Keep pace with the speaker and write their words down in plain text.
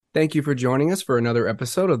Thank you for joining us for another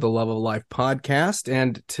episode of the Love of Life podcast.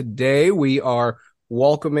 And today we are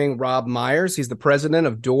welcoming Rob Myers. He's the president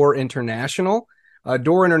of Door International.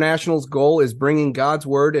 Door International's goal is bringing God's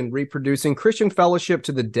word and reproducing Christian fellowship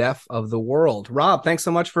to the deaf of the world. Rob, thanks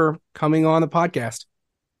so much for coming on the podcast.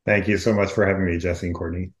 Thank you so much for having me, Jesse and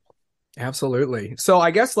Courtney. Absolutely. So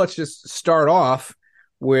I guess let's just start off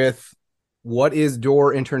with what is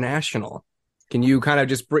Door International? Can you kind of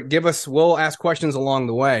just give us, we'll ask questions along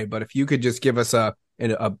the way, but if you could just give us an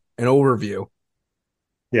overview.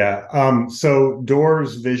 Yeah. So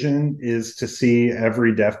Door's vision is to see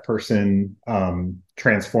every deaf person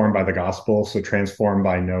transformed by the gospel. So transformed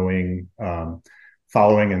by knowing,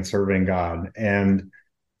 following and serving God. And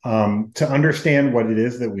to understand what it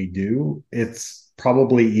is that we do, it's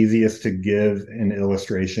probably easiest to give an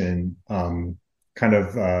illustration, kind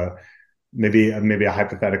of maybe a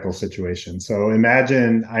hypothetical situation. So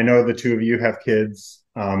imagine, I know the two of you have kids.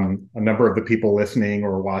 A number of the people listening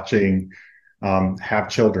or watching have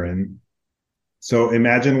children. So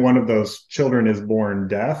imagine one of those children is born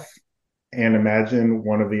deaf, and imagine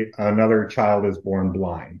another child is born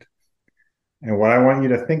blind. And what I want you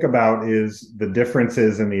to think about is the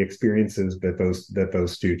differences in the experiences that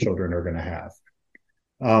those two children are going to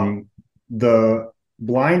have. The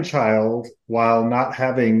blind child, while not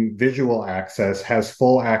having visual access, has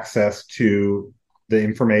full access to the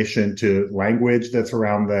information, to language that's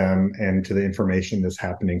around them, and to the information that's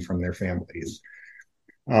happening from their families.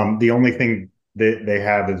 The only thing that they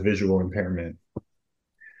have is visual impairment.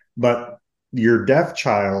 But your deaf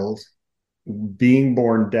child, being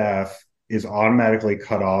born deaf, is automatically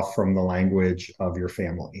cut off from the language of your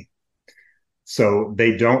family. So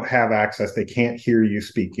they don't have access. They can't hear you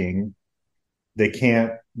speaking. They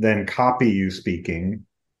can't then copy you speaking.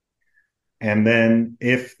 And then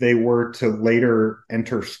if they were to later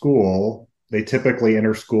enter school, they typically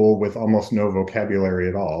enter school with almost no vocabulary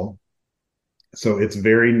at all. So it's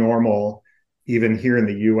very normal, even here in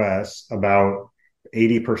the US, about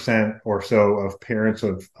 80% or so of parents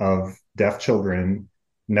of deaf children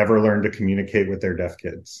never learn to communicate with their deaf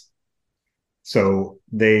kids. So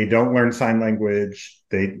they don't learn sign language.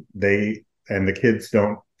 And the kids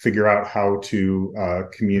don't figure out how to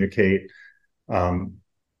communicate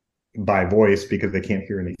by voice because they can't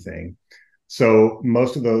hear anything. So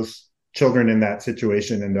most of those children in that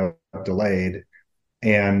situation end up delayed.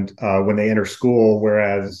 And when they enter school,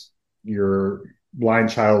 whereas your blind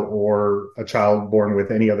child or a child born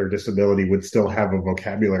with any other disability would still have a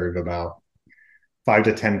vocabulary of about 5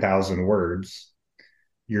 to 10,000 words,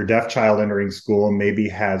 your deaf child entering school maybe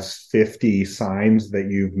has 50 signs that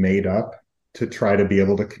you've made up to try to be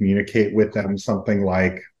able to communicate with them, something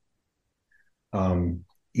like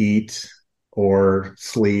eat or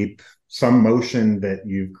sleep, some motion that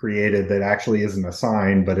you've created that actually isn't a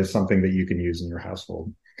sign, but is something that you can use in your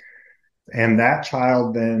household. And that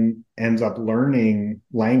child then ends up learning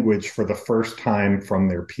language for the first time from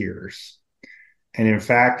their peers. And in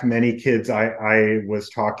fact, many kids, I was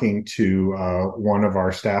talking to one of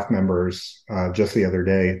our staff members just the other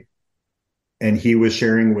day, and he was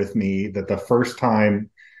sharing with me that the first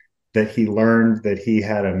time that he learned that he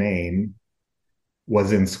had a name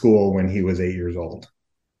was in school when he was 8 years old.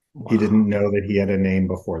 Wow. He didn't know that he had a name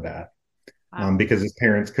before that. Wow. Because his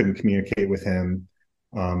parents couldn't communicate with him.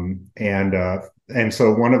 And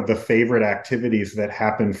so one of the favorite activities that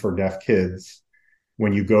happen for deaf kids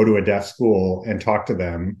when you go to a deaf school and talk to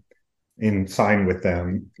them and sign with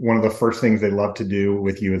them, one of the first things they love to do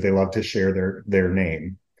with you is they love to share their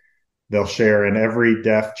name. They'll share, and every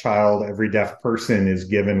deaf child, every deaf person is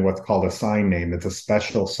given what's called a sign name. It's a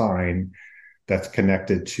special sign that's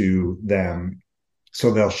connected to them.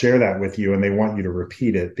 So they'll share that with you, and they want you to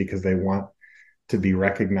repeat it because they want to be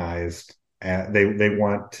recognized. They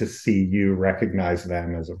want to see you recognize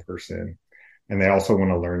them as a person. And they also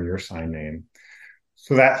want to learn your sign name.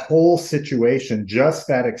 So that whole situation, just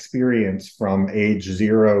that experience from age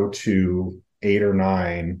 0 to 8 or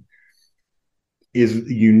 9, is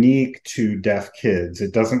unique to deaf kids.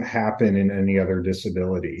 It doesn't happen in any other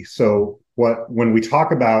disability. So when we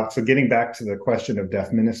talk about, so getting back to the question of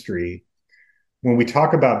deaf ministry, when we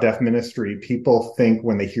talk about deaf ministry, people think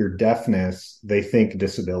when they hear deafness, they think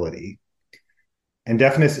disability. And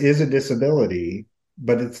deafness is a disability,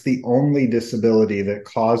 but it's the only disability that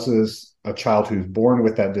causes a child who's born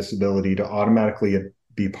with that disability to automatically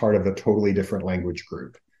be part of a totally different language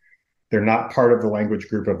group. They're not part of the language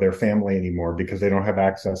group of their family anymore because they don't have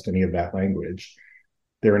access to any of that language.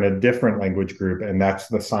 They're in a different language group, and that's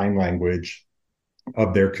the sign language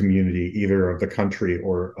of their community, either of the country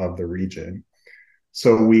or of the region.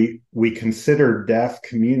 So we consider deaf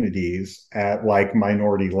communities at like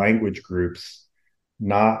minority language groups,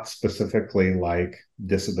 not specifically like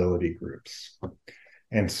disability groups.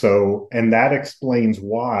 And that explains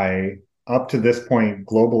why up to this point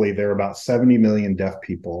globally there are about 70 million deaf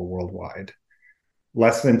people worldwide.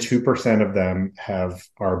 Less than 2% of them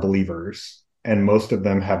are believers, and most of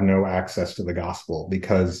them have no access to the gospel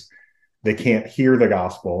because they can't hear the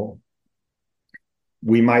gospel.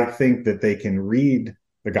 We might think that they can read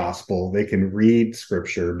the gospel, they can read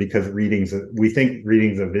scripture because we think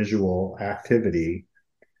reading's a visual activity,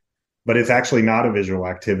 but it's actually not a visual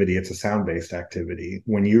activity. It's a sound-based activity.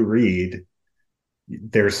 When you read,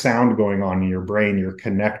 there's sound going on in your brain. You're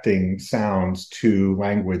connecting sounds to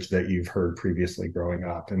language that you've heard previously growing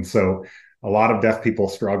up. And so a lot of deaf people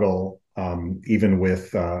struggle even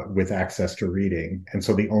with access to reading. And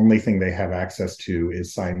so the only thing they have access to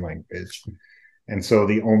is sign language. And so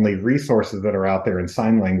the only resources that are out there in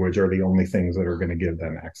sign language are the only things that are going to give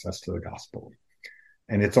them access to the gospel.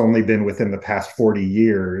 And it's only been within the past 40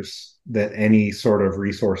 years that any sort of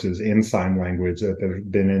resources in sign language, that there's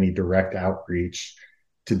been any direct outreach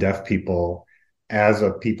to deaf people as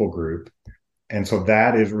a people group. And so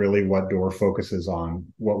that is really what DOOR focuses on.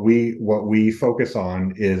 What we focus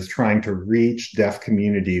on is trying to reach deaf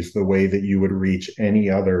communities the way that you would reach any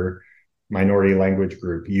other minority language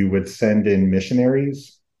group. You would send in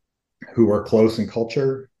missionaries who are close in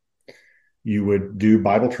culture. You would do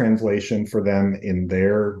Bible translation for them in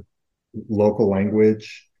their local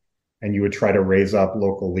language, and you would try to raise up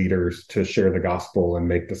local leaders to share the gospel and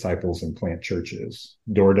make disciples and plant churches.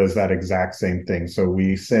 DOOR does that exact same thing. So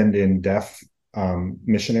we send in deaf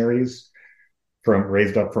missionaries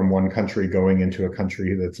raised up from one country going into a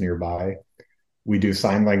country that's nearby. We do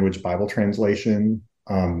sign language Bible translation.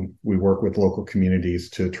 We work with local communities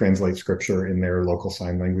to translate scripture in their local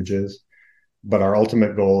sign languages. But our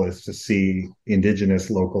ultimate goal is to see indigenous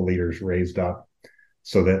local leaders raised up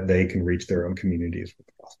so that they can reach their own communities with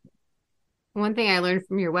the gospel. One thing I learned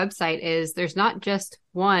from your website is there's not just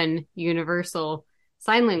one universal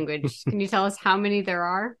sign language. Can you tell us how many there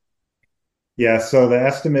are? Yeah, so the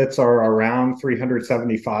estimates are around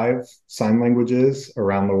 375 sign languages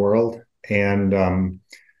around the world, and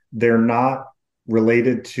they're not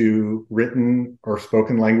related to written or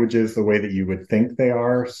spoken languages the way that you would think they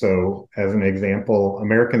are. So as an example,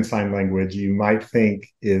 American Sign Language you might think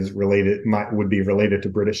would be related to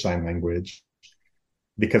British Sign Language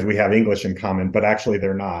because we have English in common, but actually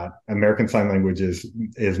they're not. American Sign Language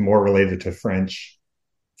is more related to French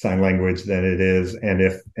Sign Language than it is. And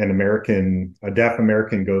if a deaf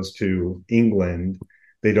American goes to England,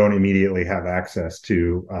 they don't immediately have access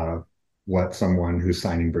to what someone who's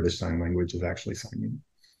signing British Sign Language is actually signing.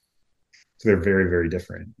 So they're very, very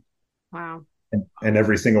different. Wow. And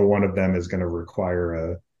every single one of them is going to require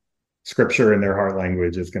a scripture in their heart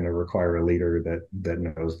language, is going to require a leader that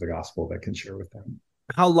knows the gospel that can share with them.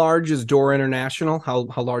 How large is DOOR International? How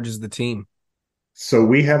large is the team? So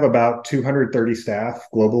we have about 230 staff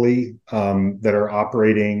globally that are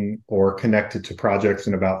operating or connected to projects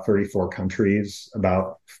in about 34 countries,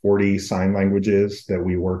 about 40 sign languages that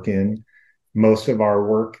we work in. Most of our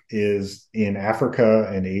work is in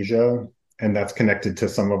Africa and Asia, and that's connected to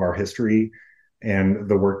some of our history and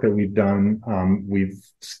the work that we've done. We've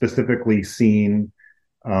specifically seen,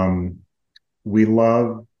 we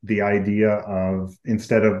love the idea of,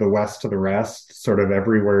 instead of the West to the rest, sort of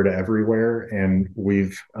everywhere to everywhere. And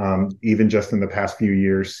we've even just in the past few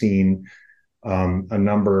years seen a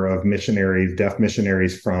number of deaf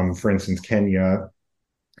missionaries from, for instance, Kenya,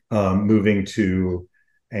 moving to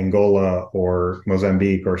Angola or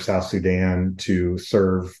Mozambique or South Sudan to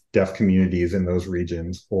serve deaf communities in those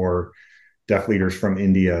regions, or deaf leaders from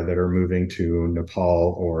India that are moving to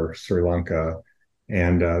Nepal or Sri Lanka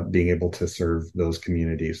and being able to serve those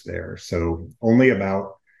communities there. So only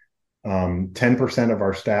about 10% of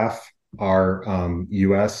our staff are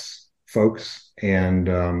U.S. folks, and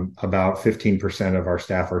about 15% of our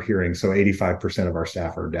staff are hearing. So 85% of our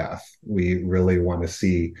staff are deaf. We really want to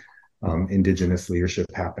see indigenous leadership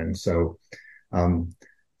happen. So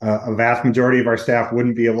a vast majority of our staff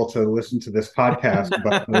wouldn't be able to listen to this podcast,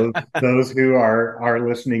 but those who are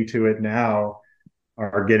listening to it now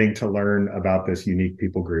are getting to learn about this unique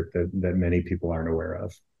people group that many people aren't aware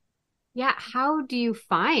of. Yeah. How do you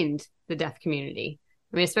find the deaf community?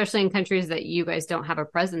 I mean, especially in countries that you guys don't have a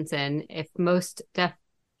presence in, if most deaf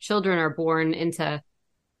children are born into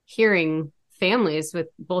hearing families with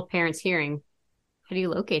both parents hearing, how do you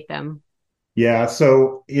locate them? Yeah.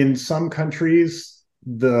 So in some countries,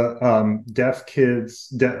 the deaf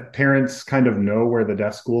kids, parents kind of know where the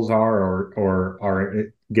deaf schools are,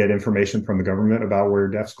 or get information from the government about where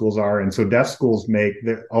deaf schools are. And so deaf schools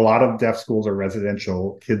a lot of deaf schools are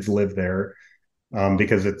residential. Kids live there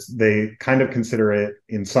because they kind of consider it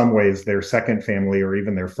in some ways their second family or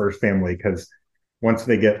even their first family, because once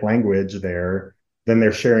they get language there, then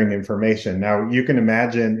they're sharing information. Now you can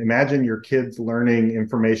imagine your kids learning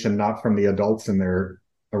information not from the adults in their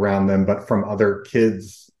around them, but from other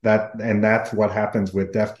kids. That's what happens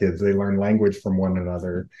with deaf kids. They learn language from one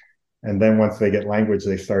another. And then once they get language,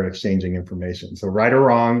 they start exchanging information. So right or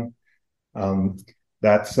wrong, um,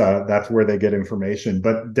 that's where they get information.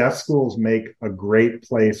 But deaf schools make a great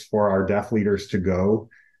place for our deaf leaders to go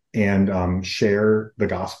and share the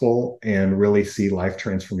gospel and really see life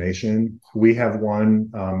transformation. We have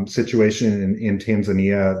one situation in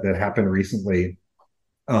Tanzania that happened recently.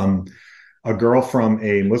 A girl from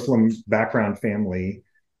a Muslim background family,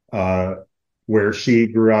 where she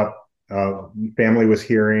grew up, family was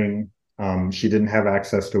hearing. She didn't have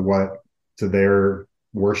access to their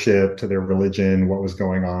worship, to their religion, what was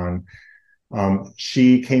going on.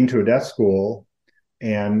 She came to a deaf school,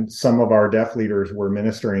 and some of our deaf leaders were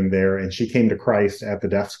ministering there, and she came to Christ at the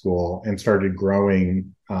deaf school and started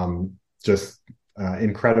growing just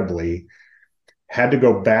incredibly. Had to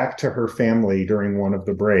go back to her family during one of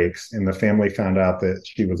the breaks, and the family found out that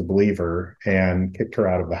she was a believer and kicked her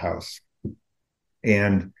out of the house.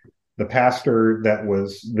 And the pastor that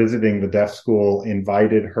was visiting the deaf school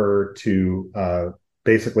invited her to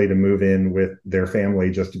basically to move in with their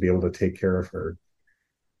family just to be able to take care of her.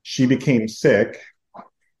 She became sick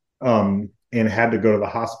and had to go to the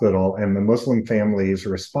hospital, and the Muslim family's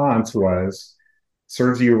response was,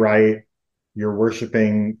 serves you right. You're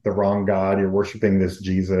worshiping the wrong God. You're worshiping this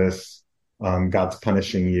Jesus. God's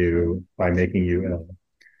punishing you by making you ill.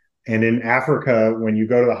 And in Africa, when you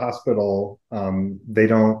go to the hospital, they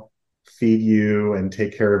don't feed you and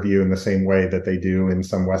take care of you in the same way that they do in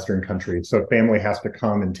some Western countries. So family has to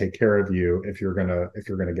come and take care of you if you're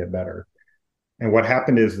gonna get better. And what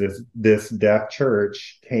happened is this deaf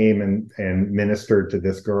church came and ministered to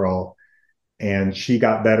this girl, and she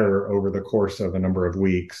got better over the course of a number of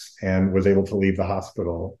weeks and was able to leave the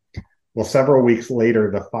hospital. Well, several weeks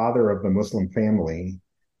later, the father of the Muslim family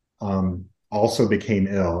also became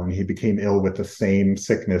ill, and he became ill with the same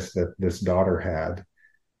sickness that this daughter had.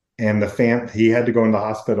 And he had to go in the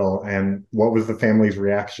hospital. And what was the family's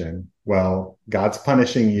reaction? Well, God's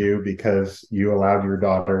punishing you because you allowed your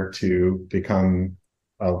daughter to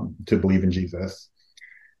to believe in Jesus.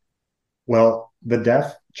 Well, the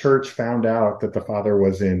deaf church found out that the father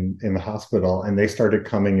was in the hospital, and they started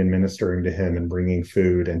coming and ministering to him and bringing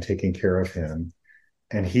food and taking care of him.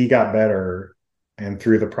 And he got better. And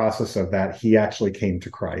through the process of that, he actually came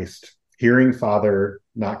to Christ. Hearing father,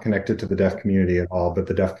 not connected to the deaf community at all, but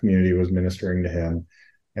the deaf community was ministering to him.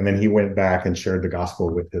 And then he went back and shared the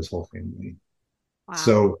gospel with his whole family. Wow.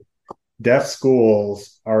 So deaf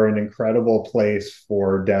schools are an incredible place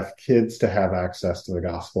for deaf kids to have access to the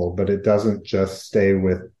gospel, but it doesn't just stay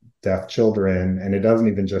with deaf children, and it doesn't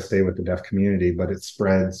even just stay with the deaf community, but it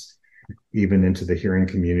spreads even into the hearing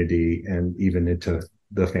community and even into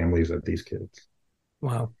the families of these kids.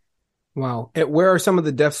 Wow. Where are some of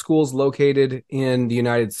the deaf schools located in the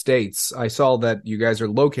United States? I saw that you guys are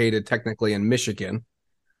located technically in Michigan.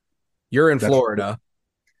 You're in Florida.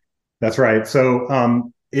 That's right.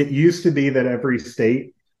 So it used to be that every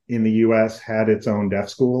state in the U.S. had its own deaf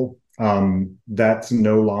school. That's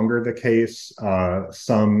no longer the case. There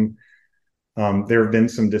have been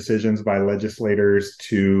some decisions by legislators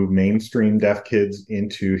to mainstream deaf kids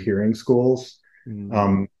into hearing schools.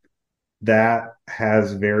 Mm-hmm. That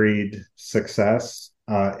has varied success,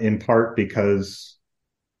 in part because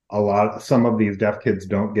some of these deaf kids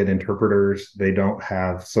don't get interpreters.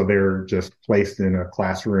 So they're just placed in a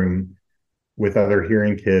classroom with other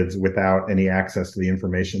hearing kids without any access to the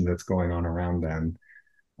information that's going on around them.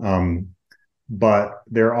 But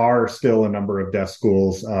there are still a number of deaf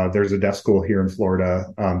schools. There's a deaf school here in Florida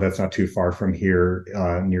that's not too far from here,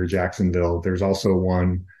 near Jacksonville. There's also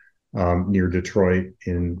one near Detroit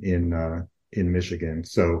in Michigan.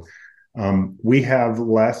 So we have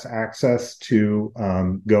less access to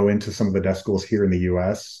go into some of the deaf schools here in the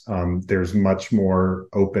U.S. There's much more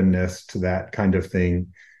openness to that kind of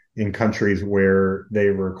thing in countries where they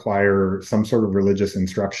require some sort of religious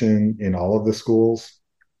instruction in all of the schools.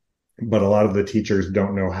 But a lot of the teachers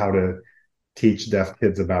don't know how to teach deaf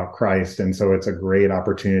kids about Christ. And so it's a great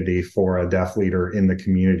opportunity for a deaf leader in the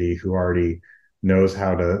community who already knows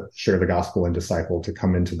how to share the gospel and disciple to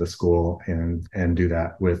come into the school and do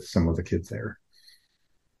that with some of the kids there.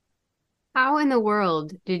 How in the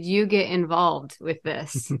world did you get involved with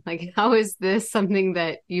this? Like, how is this something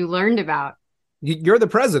that you learned about? You're the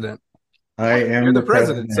president. I You're am the the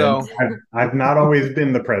president. president. So I've not always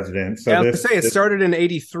been the president. So yeah, I was gonna say it started in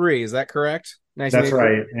 '83. Is that correct? that's 1983.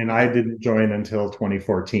 right. And I didn't join until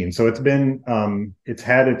 2014. So it's been, it's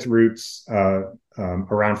had its roots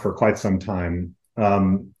around for quite some time.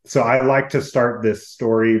 So I like to start this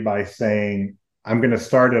story by saying, I'm going to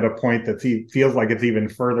start at a point that feels like it's even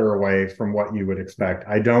further away from what you would expect.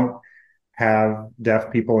 I don't have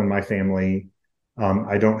deaf people in my family.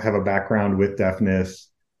 I don't have a background with deafness.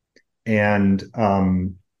 And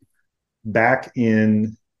back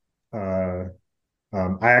in, uh,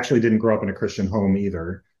 I actually didn't grow up in a Christian home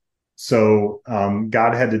either. So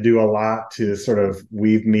God had to do a lot to sort of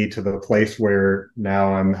weave me to the place where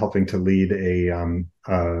now I'm helping to lead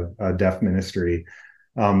a deaf ministry.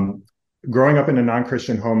 Um, Growing up in a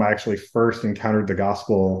non-Christian home, I actually first encountered the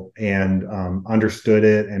gospel and understood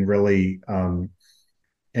it and really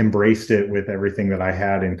embraced it with everything that I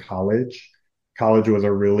had in college. College was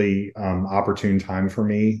a really opportune time for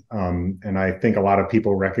me. And I think a lot of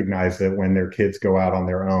people recognize that when their kids go out on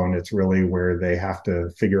their own, it's really where they have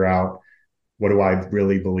to figure out, what do I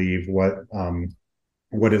really believe?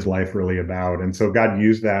 What is life really about? And so God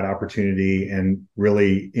used that opportunity and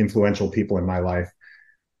really influential people in my life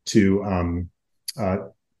to uh,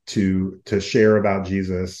 to share about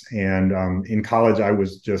Jesus. And in college, I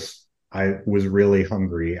was really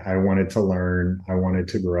hungry. I wanted to learn. I wanted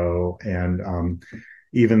to grow. And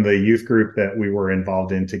even the youth group that we were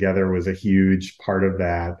involved in together was a huge part of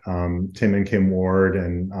that. Tim and Kim Ward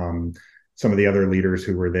and some of the other leaders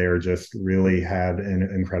who were there just really had an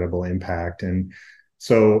incredible impact. And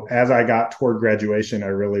so as I got toward graduation, I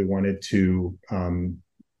really wanted to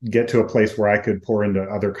get to a place where I could pour into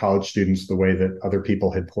other college students the way that other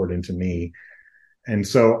people had poured into me. And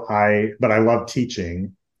so but I love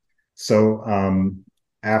teaching. So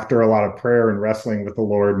after a lot of prayer and wrestling with the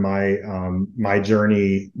Lord, my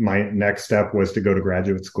journey, my next step was to go to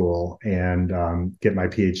graduate school and get my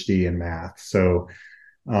PhD in math. So,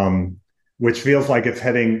 which feels like it's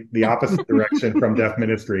heading the opposite direction from deaf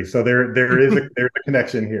ministry. So there's a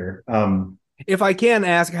connection here. If I can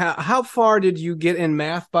ask, how far did you get in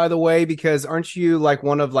math, by the way? Because aren't you like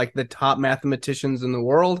one of like the top mathematicians in the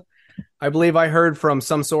world? I believe I heard from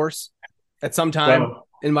some source at some time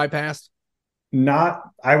in my past.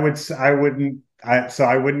 I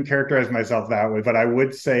wouldn't characterize myself that way, but I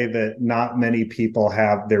would say that not many people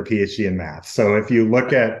have their PhD in math. So if you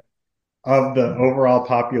look at of the overall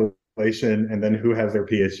population and then who has their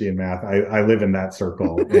PhD in math, I live in that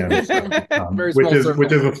circle, and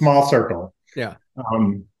which is a small circle. Yeah.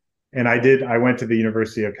 And I went to the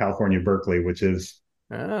University of California, Berkeley, which is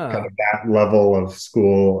kind of that level of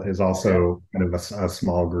school is also kind of a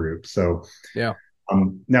small group. So yeah.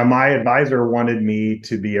 Now my advisor wanted me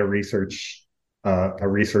to be a researcher or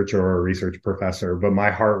a research professor, but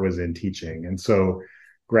my heart was in teaching. And so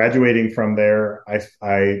graduating from there,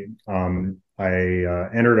 I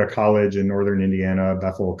entered a college in Northern Indiana,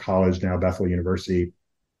 Bethel College, now Bethel University.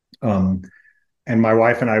 And my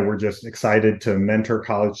wife and I were just excited to mentor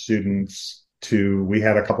college students. We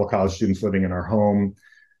had a couple of college students living in our home.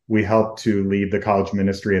 We helped to lead the college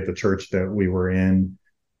ministry at the church that we were in.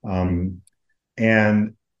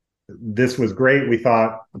 And this was great. We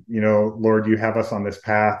thought, Lord, you have us on this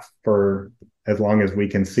path for as long as we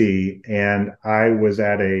can see. And I was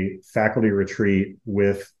at a faculty retreat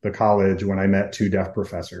with the college when I met two deaf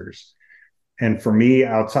professors. And for me,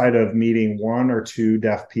 outside of meeting one or two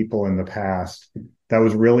deaf people in the past, that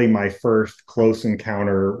was really my first close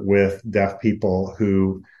encounter with deaf people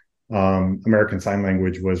who American Sign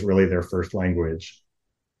Language was really their first language.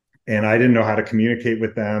 And I didn't know how to communicate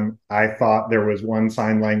with them. I thought there was one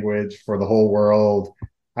sign language for the whole world.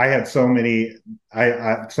 I had so many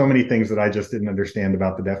things that I just didn't understand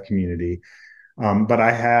about the deaf community. But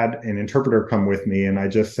I had an interpreter come with me, and I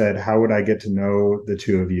just said, how would I get to know the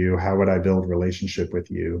two of you? How would I build relationship with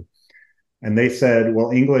you? And they said,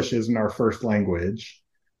 well, English isn't our first language.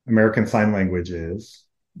 American Sign Language is,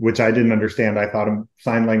 which I didn't understand. I thought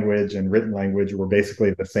sign language and written language were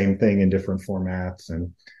basically the same thing in different formats.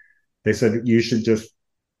 And they said, you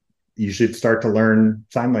should start to learn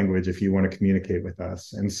sign language if you want to communicate with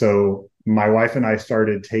us. And so my wife and I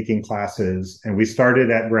started taking classes, and we started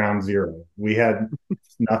at ground zero. We had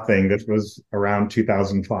nothing. This was around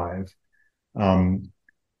 2005.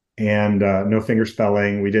 And no finger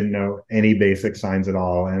spelling. We didn't know any basic signs at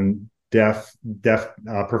all. And deaf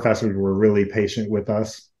professors were really patient with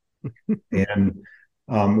us. And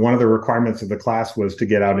one of the requirements of the class was to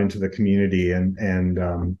get out into the community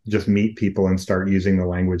and just meet people and start using the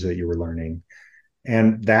language that you were learning.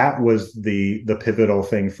 And that was the pivotal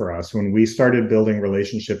thing for us. When we started building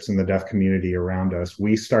relationships in the deaf community around us,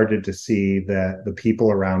 we started to see that the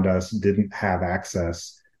people around us didn't have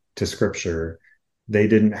access to scripture. They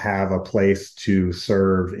didn't have a place to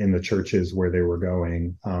serve in the churches where they were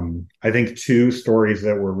going. I think two stories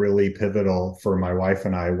that were really pivotal for my wife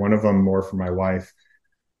and I, one of them more for my wife,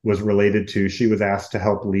 was related to, she was asked to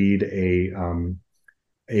help lead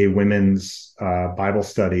a women's Bible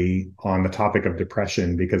study on the topic of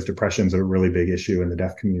depression, because depression is a really big issue in the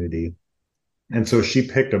deaf community. And so she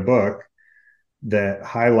picked a book that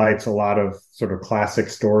highlights a lot of sort of classic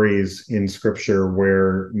stories in scripture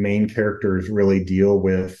where main characters really deal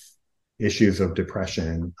with issues of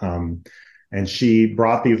depression. And she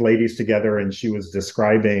brought these ladies together and she was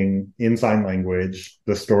describing in sign language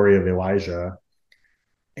the story of Elijah,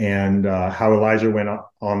 and how Elijah went up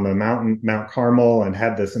on the Mount Carmel and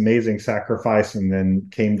had this amazing sacrifice, and then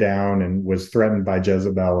came down and was threatened by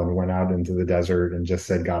Jezebel and went out into the desert and just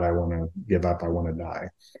said, God, I want to give up. I want to die.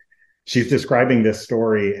 She's describing this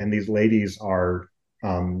story, and these ladies are,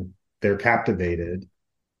 they're captivated,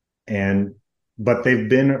 but they've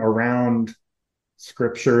been around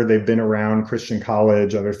scripture, they've been around Christian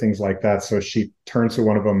college, other things like that. So she turns to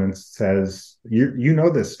one of them and says, you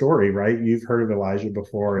know this story, right? You've heard of Elijah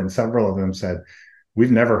before. And several of them said,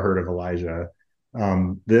 we've never heard of Elijah.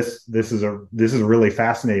 This is really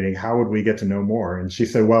fascinating. How would we get to know more? And she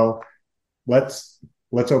said, well, let's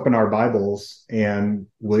open our Bibles and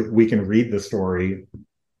we can read the story.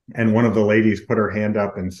 And one of the ladies put her hand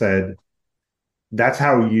up and said, that's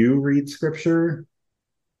how you read scripture?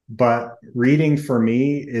 But reading for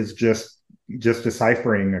me is just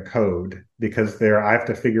deciphering a code, because I have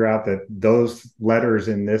to figure out that those letters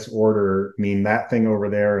in this order mean that thing over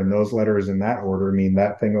there, and those letters in that order mean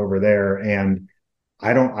that thing over there. And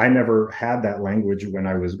I never had that language when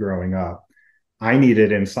I was growing up. I need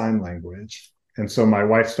it in sign language. And so my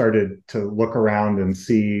wife started to look around and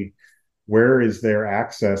see, where is there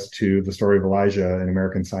access to the story of Elijah in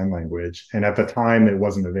American Sign Language? And at the time, it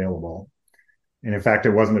wasn't available. And in fact,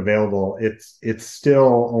 it wasn't available. It's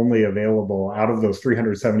still only available out of those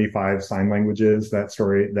 375 sign languages. That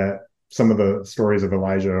some of the stories of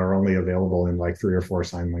Elijah are only available in like 3 or 4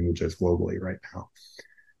 sign languages globally right now.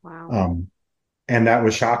 Wow. And that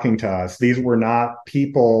was shocking to us. These were not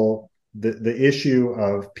people, the issue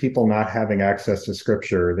of people not having access to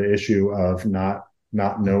scripture, the issue of not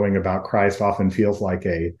knowing about Christ often feels like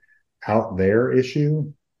a out there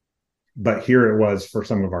issue. But here it was for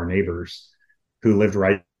some of our neighbors who lived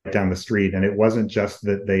right down the street. And it wasn't just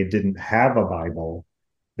that they didn't have a Bible.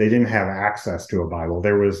 They didn't have access to a Bible.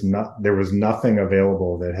 There was nothing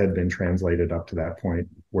available that had been translated up to that point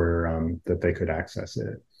where that they could access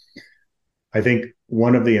it. I think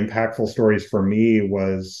one of the impactful stories for me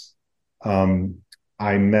was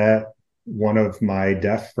I met one of my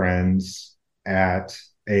deaf friends at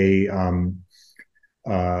a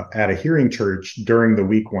hearing church during the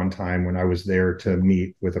week one time when I was there to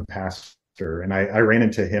meet with a pastor. And I ran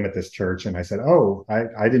into him at this church and I said, oh,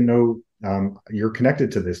 I didn't know you're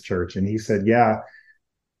connected to this church. And he said, yeah,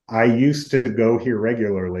 I used to go here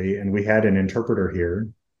regularly and we had an interpreter here.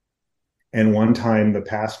 And one time the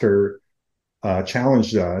pastor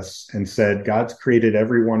challenged us and said, God's created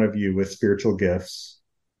every one of you with spiritual gifts,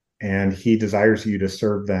 and he desires you to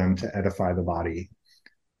serve them to edify the body.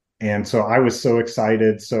 And so I was so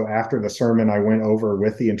excited. So after the sermon, I went over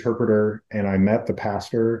with the interpreter and I met the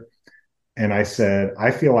pastor. And I said,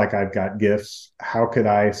 I feel like I've got gifts. How could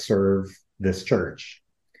I serve this church?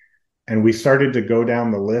 And we started to go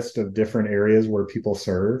down the list of different areas where people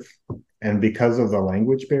serve. And because of the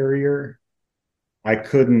language barrier, I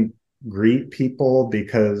couldn't greet people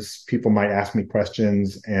because people might ask me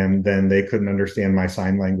questions and then they couldn't understand my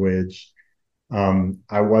sign language.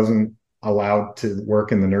 I wasn't allowed to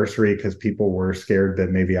work in the nursery because people were scared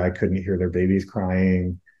that maybe I couldn't hear their babies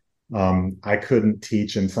crying. I couldn't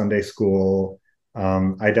teach in Sunday school.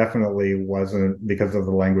 I definitely wasn't, because of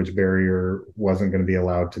the language barrier, wasn't going to be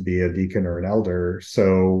allowed to be a deacon or an elder.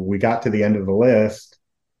 So we got to the end of the list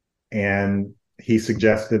and he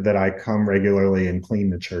suggested that I come regularly and clean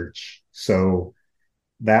the church. So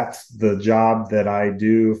that's the job that I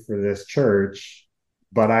do for this church.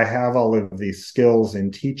 But I have all of these skills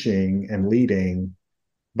in teaching and leading,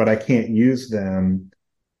 but I can't use them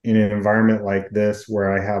in an environment like this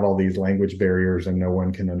where I have all these language barriers and no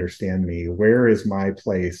one can understand me. Where is my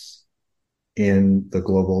place in the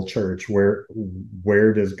global church?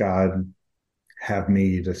 Where does God have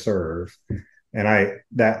me to serve? And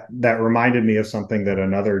that reminded me of something that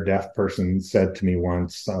another deaf person said to me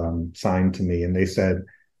once, signed to me, and they said,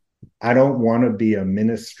 I don't want to be a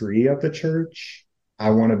ministry of the church.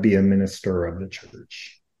 I want to be a minister of the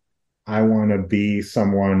church. I want to be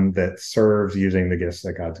someone that serves using the gifts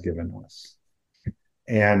that God's given us.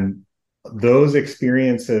 And those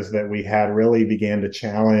experiences that we had really began to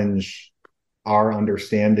challenge our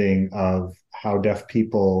understanding of how deaf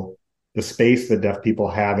people, the space that deaf people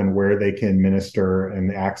have and where they can minister and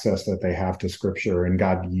the access that they have to scripture. And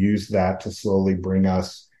God used that to slowly bring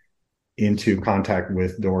us into contact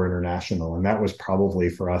with Door International. And that was probably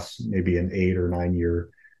for us maybe an 8 or 9 year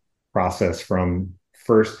process from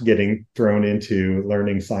first getting thrown into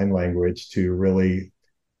learning sign language to really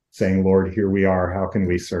saying, Lord, here we are. How can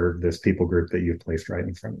we serve this people group that you've placed right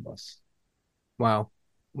in front of us? Wow.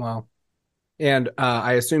 And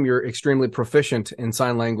I assume you're extremely proficient in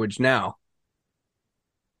sign language now.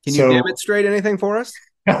 Can you demonstrate anything for us?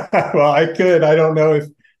 Well, I could. I don't know if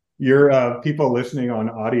your people listening on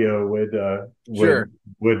audio would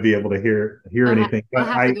be able to hear anything. But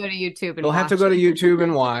I'll have to go to YouTube and They'll have to go to YouTube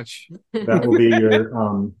and watch. That will be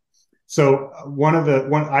your so one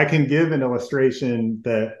I can give an illustration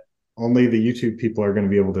that only the YouTube people are going to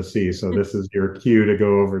be able to see. So this is your cue to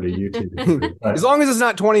go over to YouTube. As long as it's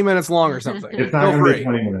not 20 minutes long or something. It's not going to be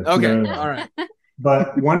 20 minutes. Okay. No. All right.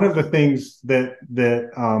 But one of the things that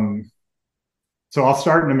so I'll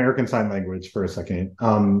start in American Sign Language for a second.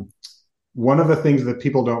 One of the things that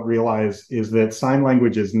people don't realize is that sign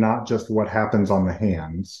language is not just what happens on the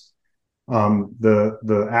hands.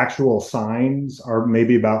 The actual signs are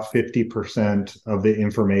maybe about 50% of the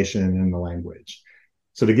information in the language.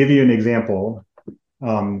 So to give you an example,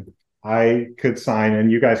 I could sign,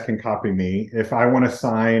 and you guys can copy me. If I want to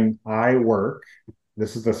sign I work,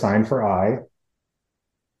 this is the sign for I,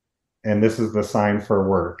 and this is the sign for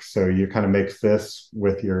work. So you kind of mix this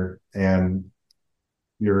with the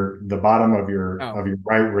bottom of your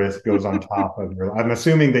right wrist goes on top of your. I'm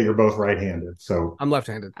assuming that you're both right-handed. So I'm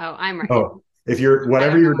left-handed. Oh, I'm right. Oh, if you're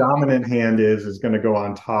whatever your dominant hand is going to go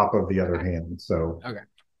on top of the other hand. So okay.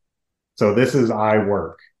 So this is I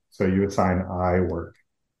work. So you would sign I work.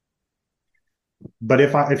 But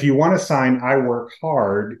if you want to sign I work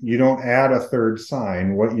hard, you don't add a third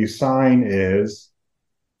sign. What you sign is,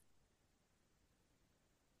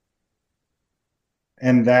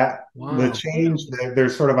 and that the change,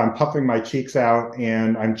 there's sort of, I'm puffing my cheeks out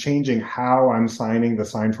and I'm changing how I'm signing the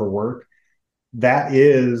sign for work. That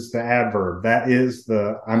is the adverb. That is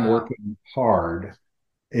the I'm working hard.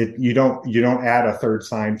 You don't add a third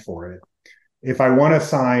sign for it. If I want to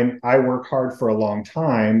sign I work hard for a long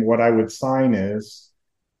time, what I would sign is,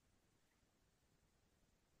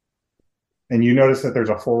 and you notice that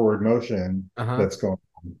there's a forward motion that's going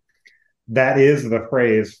on. That is the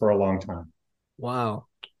phrase for a long time. Wow.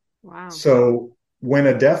 So when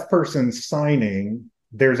a deaf person's signing,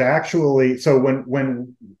 there's actually, so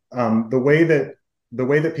when the way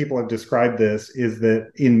that people have described this is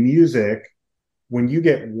that in music, when you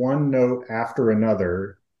get one note after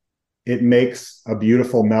another, it makes a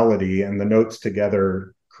beautiful melody, and the notes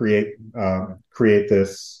together create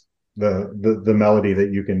this the melody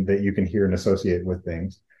that you can hear and associate with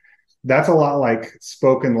things. That's a lot like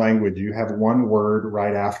spoken language. You have one word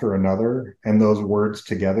right after another, and those words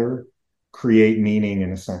together create meaning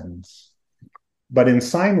in a sentence. But in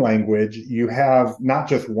sign language, you have not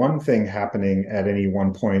just one thing happening at any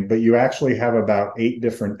one point, but you actually have about 8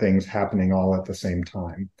 different things happening all at the same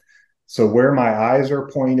time. So where my eyes are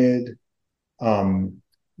pointed,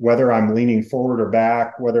 whether I'm leaning forward or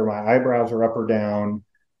back, whether my eyebrows are up or down,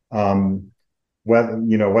 whether,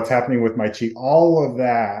 what's happening with my cheek, all of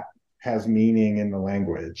that has meaning in the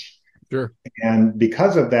language. Sure. And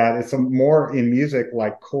because of that, it's more in music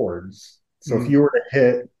like chords. So if you were to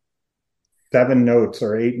hit 7 notes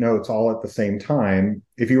or 8 notes all at the same time,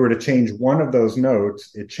 if you were to change one of those notes,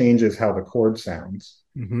 it changes how the chord sounds.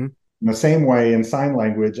 Mm-hmm. In the same way, in sign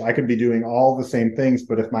language, I could be doing all the same things,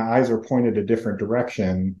 but if my eyes are pointed a different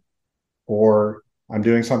direction, or I'm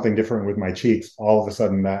doing something different with my cheeks, all of a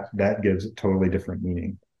sudden that gives a totally different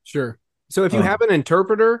meaning. Sure. So if you have an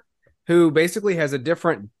interpreter who basically has a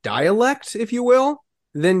different dialect, if you will,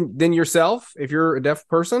 than yourself, if you're a deaf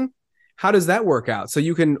person, how does that work out? So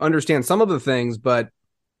you can understand some of the things, but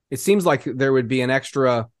it seems like there would be an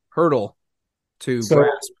extra hurdle to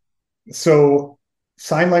grasp. So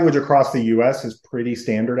sign language across the U.S. is pretty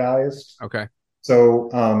standardized. Okay. So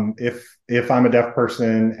if I'm a deaf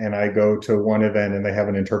person and I go to one event and they have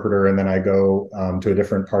an interpreter, and then I go to a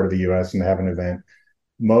different part of the U.S. and they have an event,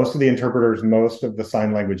 most of the interpreters, most of the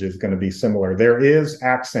sign language is going to be similar. There is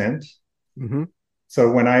accent. Mm-hmm. So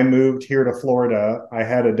when I moved here to Florida, I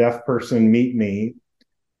had a deaf person meet me.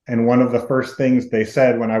 And one of the first things they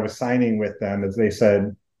said when I was signing with them is they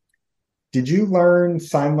said, "Did you learn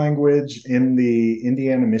sign language in the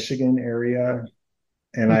Indiana, Michigan area?"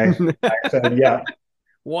 And I said, "Yeah." So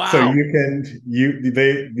Wow.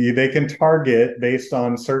 they can target based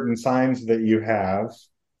on certain signs that you have,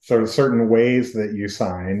 sort of certain ways that you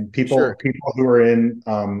sign. Sure. People who are in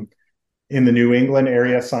the New England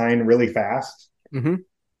area sign really fast. Hmm.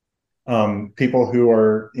 People who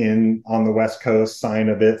are in on the West Coast sign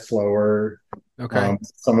a bit slower. Okay.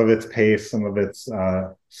 Some of it's pace, some of it's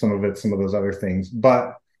some of those other things.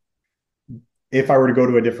 But if I were to go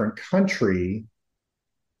to a different country,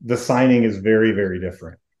 the signing is very, very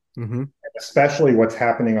different, Hmm. especially what's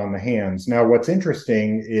happening on the hands. Now, what's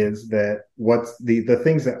interesting is that what's the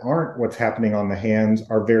things that aren't what's happening on the hands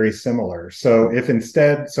are very similar. So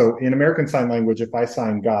so in American Sign Language, if I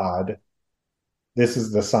sign God, this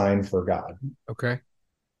is the sign for God. Okay.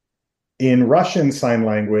 In Russian Sign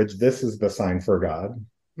Language, this is the sign for God.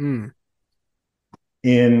 Mm.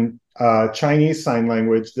 In Chinese Sign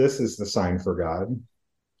Language, this is the sign for God.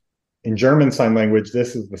 In German Sign Language,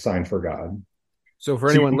 this is the sign for God. So for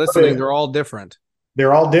So anyone listening, they're all different.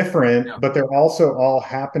 they're all different, Yeah. but they're also all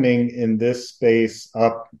happening in this space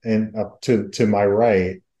up to my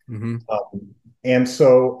right. Hmm. And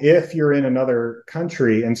so if you're in another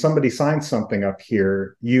country and somebody signs something up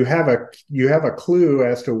here, you have a clue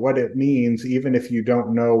as to what it means, even if you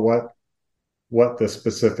don't know what the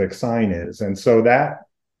specific sign is. And so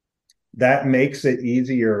that makes it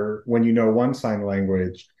easier when you know one sign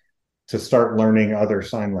language to start learning other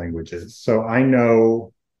sign languages. So I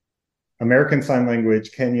know American Sign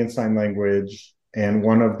Language, Kenyan Sign Language, and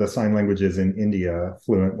one of the sign languages in India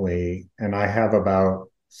fluently. And I have about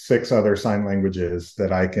 6 other sign languages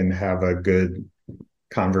that I can have a good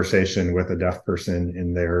conversation with a deaf person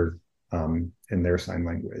in their sign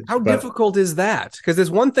language. How But difficult is that? Because it's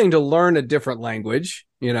one thing to learn a different language,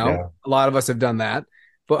 yeah, a lot of us have done that.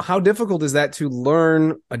 But how difficult is that to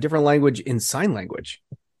learn a different language in sign language?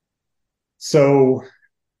 so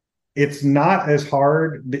it's not as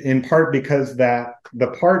hard in part because that the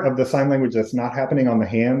part of the sign language that's not happening on the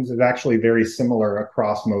hands is actually very similar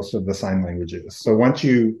across most of the sign languages. So once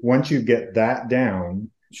you get that down,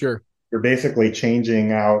 Sure. you're basically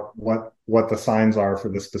changing out what the signs are for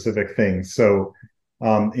the specific things. So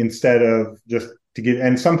instead of just to get,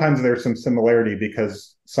 and sometimes there's some similarity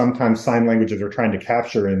because sometimes sign languages are trying to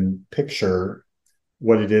capture and picture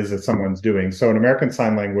what it is that someone's doing. So in American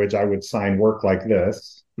Sign Language, I would sign work like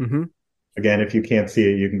this. Hmm. Again, if you can't see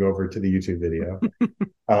it, you can go over to the YouTube video.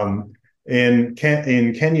 In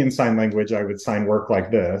Kenyan Sign Language, I would sign work like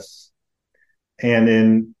this. And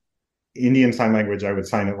in Indian Sign Language, I would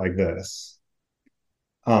sign it like this.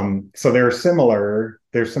 So they're similar.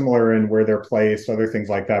 They're similar in where they're placed, other things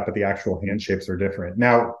like that, but the actual hand shapes are different.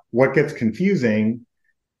 Now, what gets confusing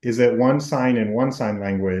is that one sign in one sign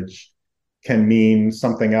language can mean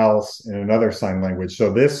something else in another sign language.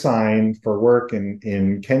 So this sign for work in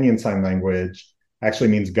Kenyan Sign Language actually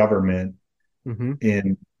means government Hmm.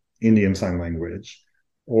 in Indian Sign Language.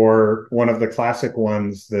 Or one of the classic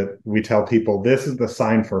ones that we tell people, this is the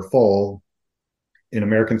sign for full in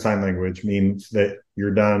American Sign Language, means that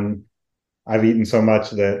you're done. I've eaten so much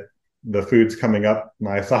that the food's coming up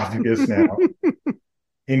my esophagus now.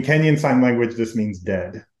 In Kenyan Sign Language, this means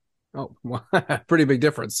dead. Oh, pretty big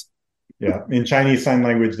difference. Yeah. In Chinese Sign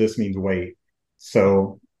Language, this means wait.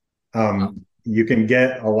 So Wow. you can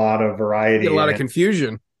get a lot of Get a variety. lot of And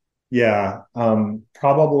confusion. yeah,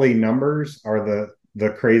 probably numbers are the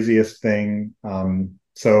craziest thing.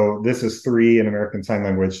 So this is 3 in American Sign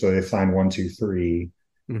Language, so they sign 1, 2, 3.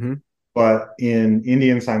 Hmm. But in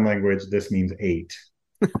Indian Sign Language, this means 8.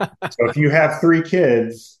 So if you have 3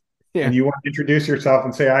 kids Yeah, and you want to introduce yourself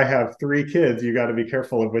and say, I have 3 kids, you got to be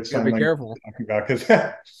careful of which gotta sign be language careful. you're talking about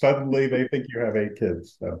because suddenly they think you have 8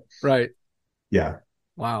 kids. So Right. yeah,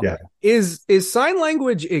 Wow. yeah. Is sign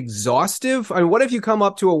language exhaustive? I mean, what if you come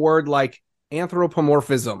up to a word like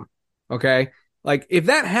anthropomorphism? Okay. Like if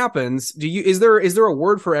that happens, is there a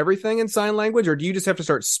word for everything in sign language, or do you just have to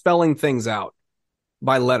start spelling things out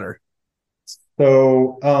by letter?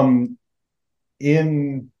 So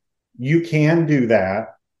in you can do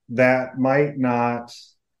that. That might not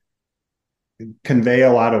convey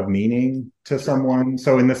a lot of meaning to Sure. someone.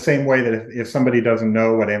 So in the same way that if somebody doesn't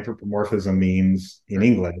know what anthropomorphism means in Right.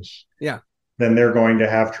 English, Yeah. then they're going to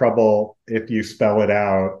have trouble if you spell it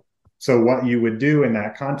out. So what you would do in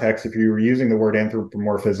that context, if you were using the word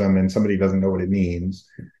anthropomorphism and somebody doesn't know what it means,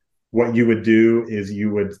 what you would do is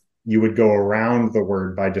you would go around the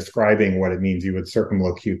word by describing what it means. You would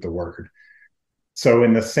circumlocute the word. So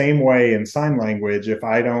in the same way in sign language, if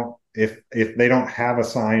they don't have a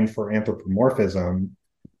sign for anthropomorphism,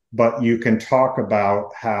 but you can talk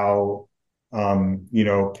about how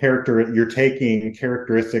you're taking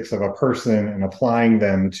characteristics of a person and applying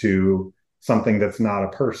them to something that's not a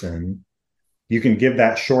person. You can give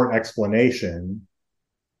that short explanation,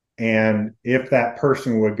 and if that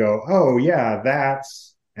person would go, oh yeah,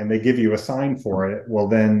 that's, and they give you a sign for it, well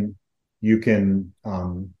then you can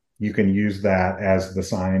use that as the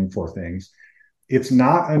sign for things. It's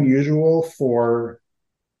not unusual for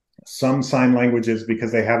some sign languages,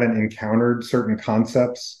 because they haven't encountered certain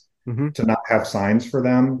concepts, to not have signs for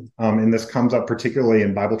them. And this comes up particularly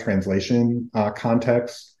in Bible translation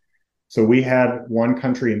context. So we had one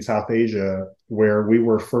country in South Asia where we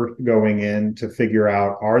were first going in to figure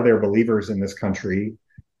out, are there believers in this country?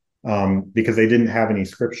 Because they didn't have any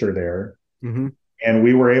scripture there. Mm-hmm. And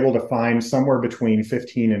we were able to find somewhere between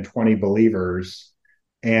 15 and 20 believers.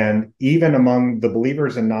 And even among the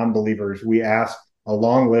believers and non-believers, we asked a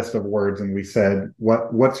long list of words, and we said,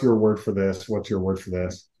 what's your word for this? What's your word for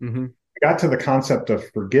this? Mm-hmm. We got to the concept of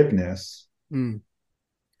forgiveness,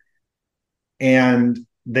 and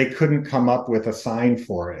they couldn't come up with a sign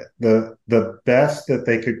for it. The best that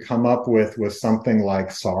they could come up with was something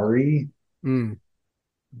like sorry.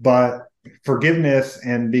 But forgiveness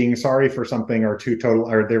and being sorry for something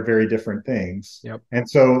they're very different things. Yep. And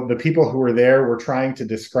so the people who were there were trying to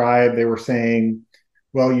describe, they were saying,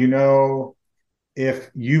 well,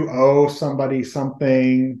 if you owe somebody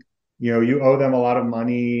something, you owe them a lot of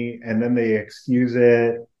money, and then they excuse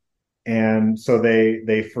it, and so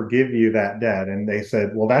they forgive you that debt. And they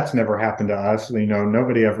said, well, that's never happened to us.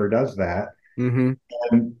 Nobody ever does that. Mm-hmm.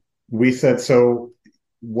 And we said, so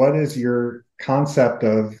what is your concept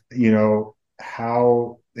of,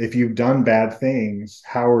 how, if you've done bad things,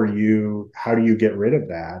 how do you get rid of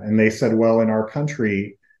that? And they said, well, in our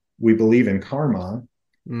country, we believe in karma.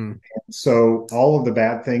 So all of the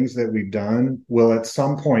bad things that we've done will at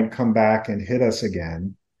some point come back and hit us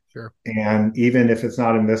again. Sure. And even if it's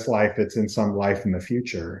not in this life, it's in some life in the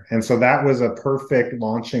future. And so that was a perfect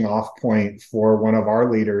launching off point for one of our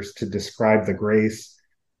leaders to describe the grace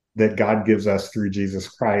that God gives us through Jesus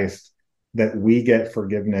Christ, that we get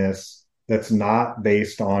forgiveness that's not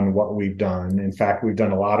based on what we've done. In fact, we've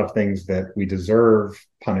done a lot of things that we deserve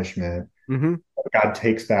punishment. Mm-hmm. God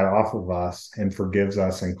takes that off of us and forgives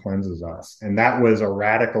us and cleanses us. And that was a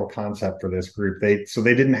radical concept for this group. They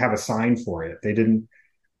didn't have a sign for it. They didn't.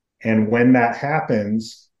 And when that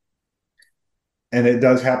happens, and it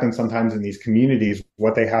does happen sometimes in these communities,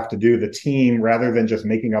 what they have to do, the team, rather than just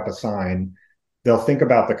making up a sign, they'll think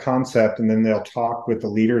about the concept, and then they'll talk with the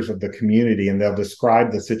leaders of the community, and they'll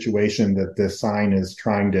describe the situation that this sign is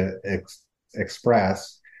trying to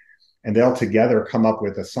express. And they'll together come up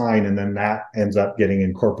with a sign, and then that ends up getting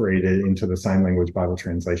incorporated into the sign language Bible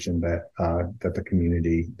translation that the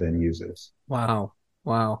community then uses. Wow.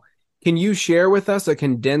 Can you share with us a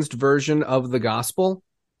condensed version of the gospel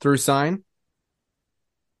through sign?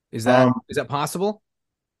 Is that possible?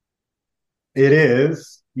 It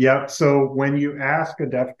is. Yep. So when you ask a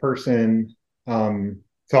deaf person, so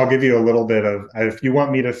I'll give you a little bit of, if you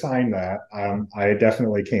want me to sign that, I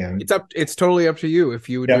definitely can. It's totally up to you if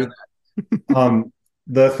you would do that.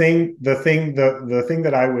 The thing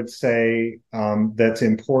that I would say that's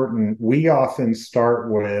important, we often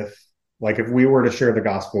start with, like, if we were to share the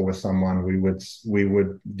gospel with someone, we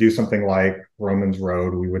would do something like Romans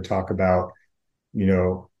Road. We would talk about,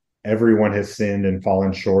 everyone has sinned and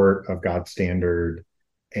fallen short of God's standard,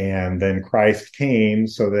 and then Christ came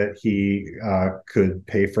so that he could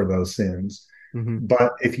pay for those sins. Mm-hmm.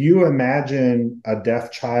 But if you imagine a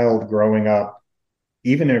deaf child growing up,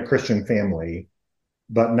 even in a Christian family,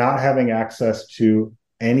 but not having access to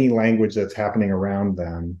any language that's happening around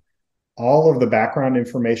them, all of the background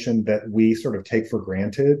information that we sort of take for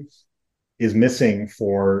granted is missing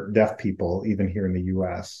for deaf people, even here in the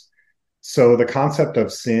US. So the concept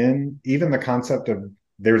of sin, even the concept of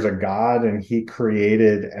there's a God and he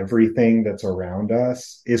created everything that's around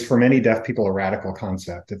us, is for many deaf people a radical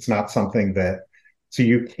concept. It's not something that, so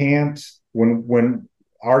you can't, when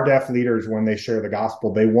our deaf leaders, when they share the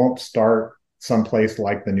gospel, they won't start someplace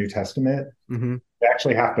like the New Testament. Mm-hmm. They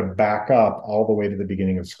actually have to back up all the way to the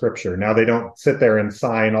beginning of Scripture. Now, they don't sit there and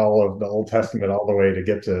sign all of the Old Testament all the way to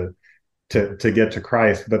get to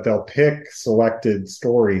Christ, but they'll pick selected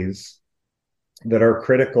stories that are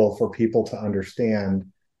critical for people to understand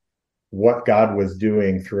what God was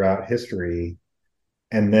doing throughout history,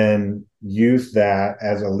 and then use that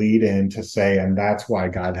as a lead in to say, and that's why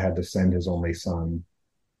God had to send his only son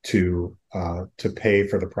to pay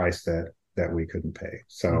for the price that that we couldn't pay.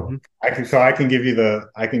 So Mm-hmm. I can give you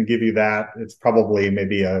that. It's probably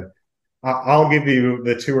maybe I'll give you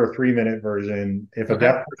the 2 or 3 minute version. If a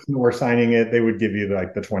deaf person were signing it, they would give you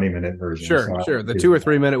like the 20-minute version. Sure. The 2 or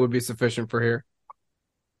 3 minute would be sufficient for here.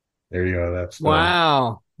 There you go.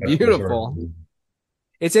 Wow. That's Beautiful.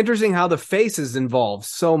 It's interesting how the face is involved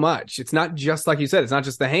so much. It's not just like you said, it's not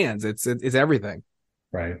just the hands, it's everything.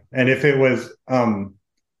 Right. And if it was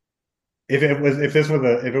if it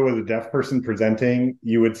was a deaf person presenting,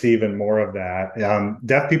 you would see even more of that.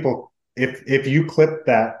 Deaf people, if you clip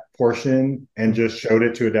that portion and just showed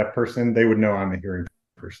it to a deaf person, they would know I'm a hearing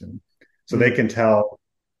person. So they can tell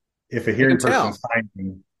if a hearing person's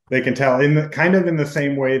signing. They can tell in the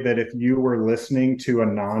same way that if you were listening to a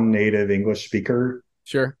non-native English speaker,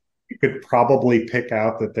 sure, you could probably pick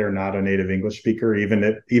out that they're not a native English speaker, even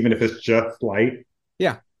if it's just slight.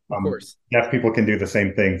 Yeah, of course. Deaf people can do the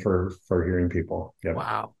same thing for hearing people. Yep.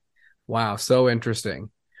 Wow. So interesting.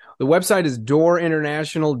 The website is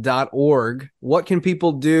doorinternational.org. What can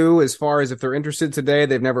people do as far as if they're interested today,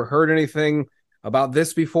 they've never heard anything about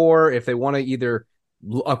this before, if they want to either,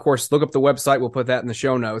 of course, look up the website, we'll put that in the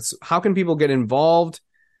show notes. How can people get involved?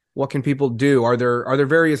 What can people do? Are there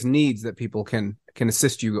various needs that people can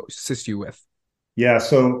assist you with? Yeah,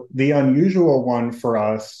 so the unusual one for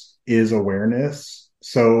us is awareness.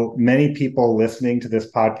 So many people listening to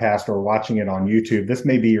this podcast or watching it on YouTube, this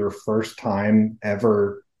may be your first time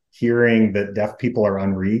ever hearing that deaf people are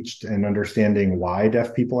unreached and understanding why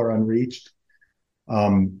deaf people are unreached.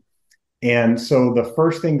 And so the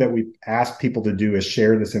first thing that we ask people to do is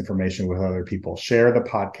share this information with other people, share the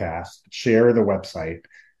podcast, share the website,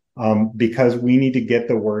 because we need to get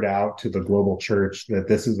the word out to the global church that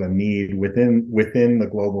this is a need within the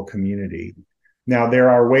global community. Now, there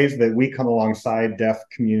are ways that we come alongside deaf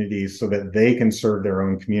communities so that they can serve their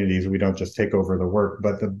own communities. We don't just take over the work.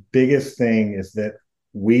 But the biggest thing is that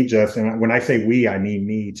and when I say we, I mean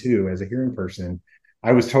me too, as a hearing person,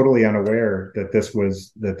 I was totally unaware that this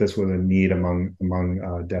was a need among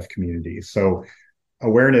deaf communities. So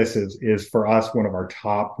awareness is for us one of our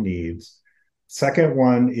top needs. Second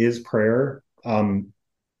one is prayer.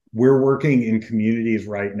 We're working in communities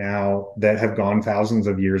right now that have gone thousands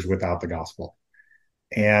of years without the gospel.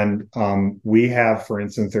 And we have, for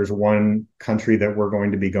instance, there's one country that we're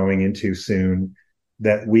going to be going into soon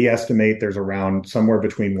that we estimate there's around somewhere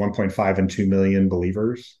between 1.5 and 2 million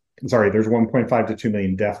believers. Sorry, there's 1.5 to 2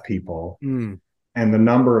 million deaf people. And the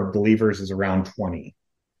number of believers is around 20.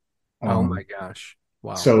 Oh my gosh.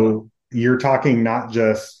 Wow. So you're talking not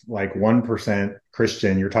just like 1%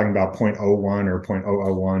 Christian, you're talking about 0.01 or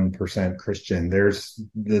 0.001% Christian.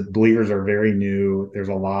 The believers are very new. There's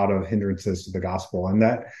a lot of hindrances to the gospel. And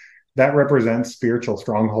that represents spiritual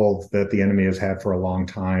strongholds that the enemy has had for a long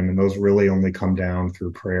time. And those really only come down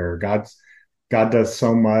through prayer. God does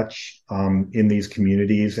so much in these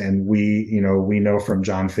communities. And we know from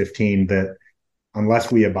John 15 that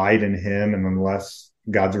unless we abide in him and unless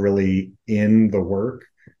God's really in the work,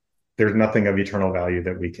 there's nothing of eternal value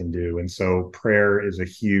that we can do. And so prayer is a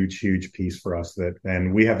huge, huge piece for us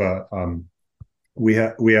and we have a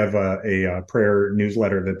prayer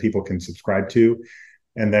newsletter that people can subscribe to.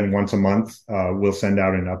 And then once a month, we'll send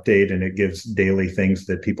out an update and it gives daily things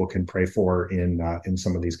that people can pray for in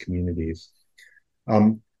some of these communities.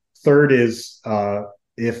 Third is,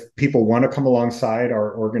 if people want to come alongside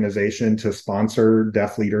our organization to sponsor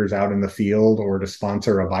deaf leaders out in the field or to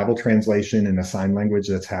sponsor a Bible translation in a sign language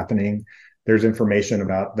that's happening, there's information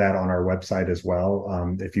about that on our website as well.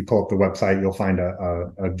 If you pull up the website, you'll find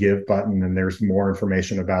a give button, and there's more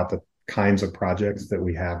information about the kinds of projects that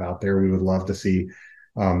we have out there. We would love to see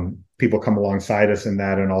people come alongside us in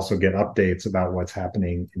that and also get updates about what's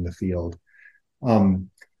happening in the field.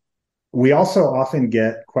 We also often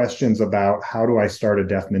get questions about how do I start a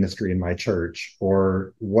deaf ministry in my church,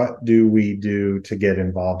 or what do we do to get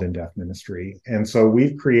involved in deaf ministry? And so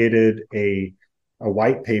we've created a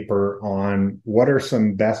white paper on what are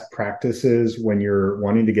some best practices when you're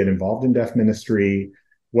wanting to get involved in deaf ministry.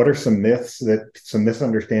 What are some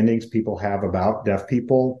misunderstandings people have about deaf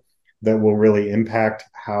people that will really impact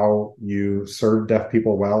how you serve deaf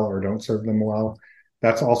people well or don't serve them well?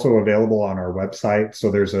 That's also available on our website. So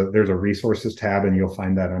there's a resources tab and you'll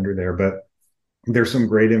find that under there. But there's some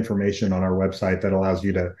great information on our website that allows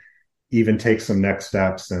you to even take some next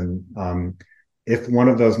steps. And if one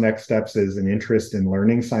of those next steps is an interest in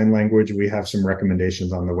learning sign language, we have some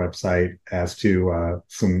recommendations on the website as to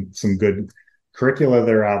some good curricula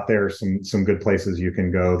that are out there, some good places you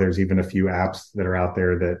can go. There's even a few apps that are out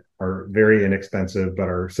there that are very inexpensive, but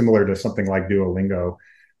are similar to something like Duolingo,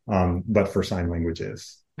 but for sign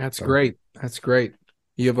languages. That's great. That's great.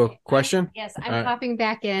 You have a question? Yes, I'm popping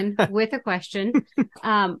back in with a question.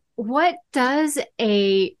 What does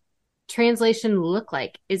a translation look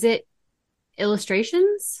like? Is it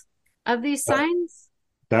illustrations of these signs?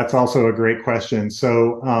 That's also a great question.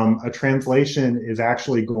 So a translation is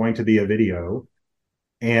actually going to be a video.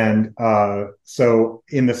 And so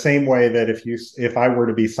in the same way that if I were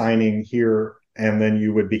to be signing here and then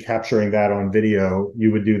you would be capturing that on video,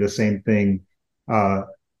 you would do the same thing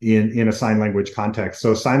in a sign language context.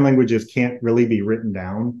 So sign languages can't really be written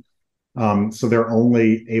down. So they're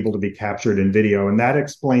only able to be captured in video. And that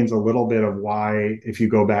explains a little bit of why, if you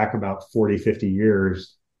go back about 40, 50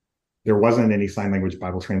 years, there wasn't any sign language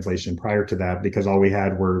Bible translation prior to that, because all we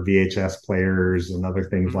had were VHS players and other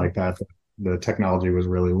things like that. The technology was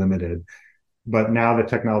really limited. But now the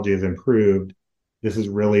technology has improved. This is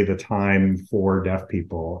really the time for deaf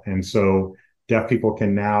people. And so deaf people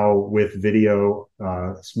can now, with video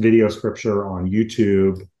scripture on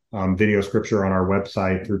YouTube, video scripture on our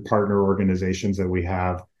website, through partner organizations that we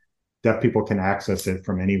have, deaf people can access it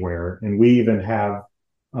from anywhere. And we even have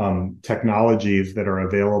technologies that are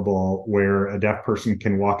available where a deaf person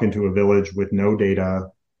can walk into a village with no data,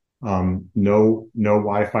 no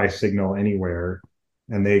Wi-Fi signal anywhere,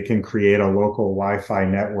 and they can create a local Wi-Fi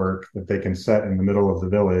network that they can set in the middle of the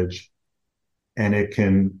village, and it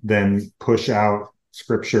can then push out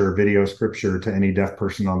video scripture to any deaf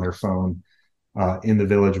person on their phone in the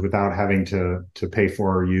village without having to pay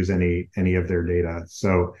for or use any of their data.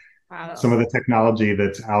 So wow. Some of the technology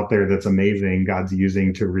that's out there that's amazing, God's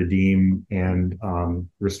using to redeem and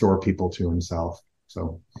restore people to himself.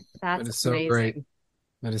 So that is so amazing. Great.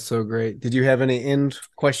 That is so great. Did you have any end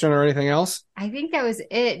question or anything else? I think that was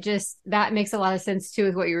it. Just that makes a lot of sense too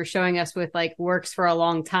with what you were showing us with like works for a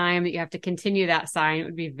long time, that you have to continue that sign. It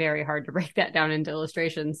would be very hard to break that down into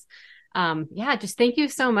illustrations. Just thank you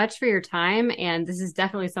so much for your time. And this is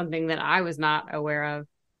definitely something that I was not aware of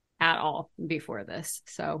at all before this.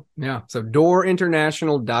 So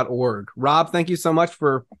doorinternational.org. Rob, thank you so much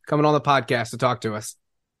for coming on the podcast to talk to us.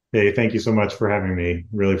 Hey, thank you so much for having me.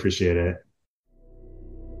 Really appreciate it.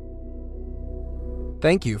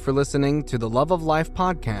 Thank you for listening to the Love of Life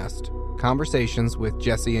podcast, Conversations with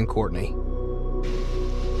Jesse and Courtney.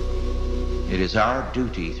 It is our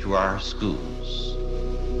duty through our schools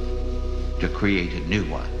to create a new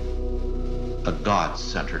one, a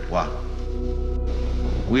God-centered one.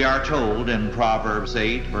 We are told in Proverbs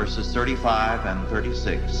 8, verses 35 and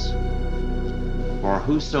 36, "For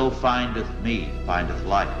whoso findeth me findeth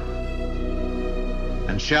life,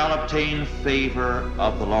 and shall obtain favor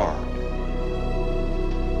of the Lord.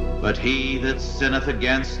 But he that sinneth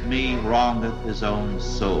against me wrongeth his own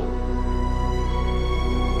soul.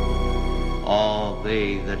 All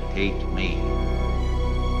they that hate me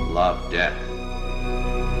love death."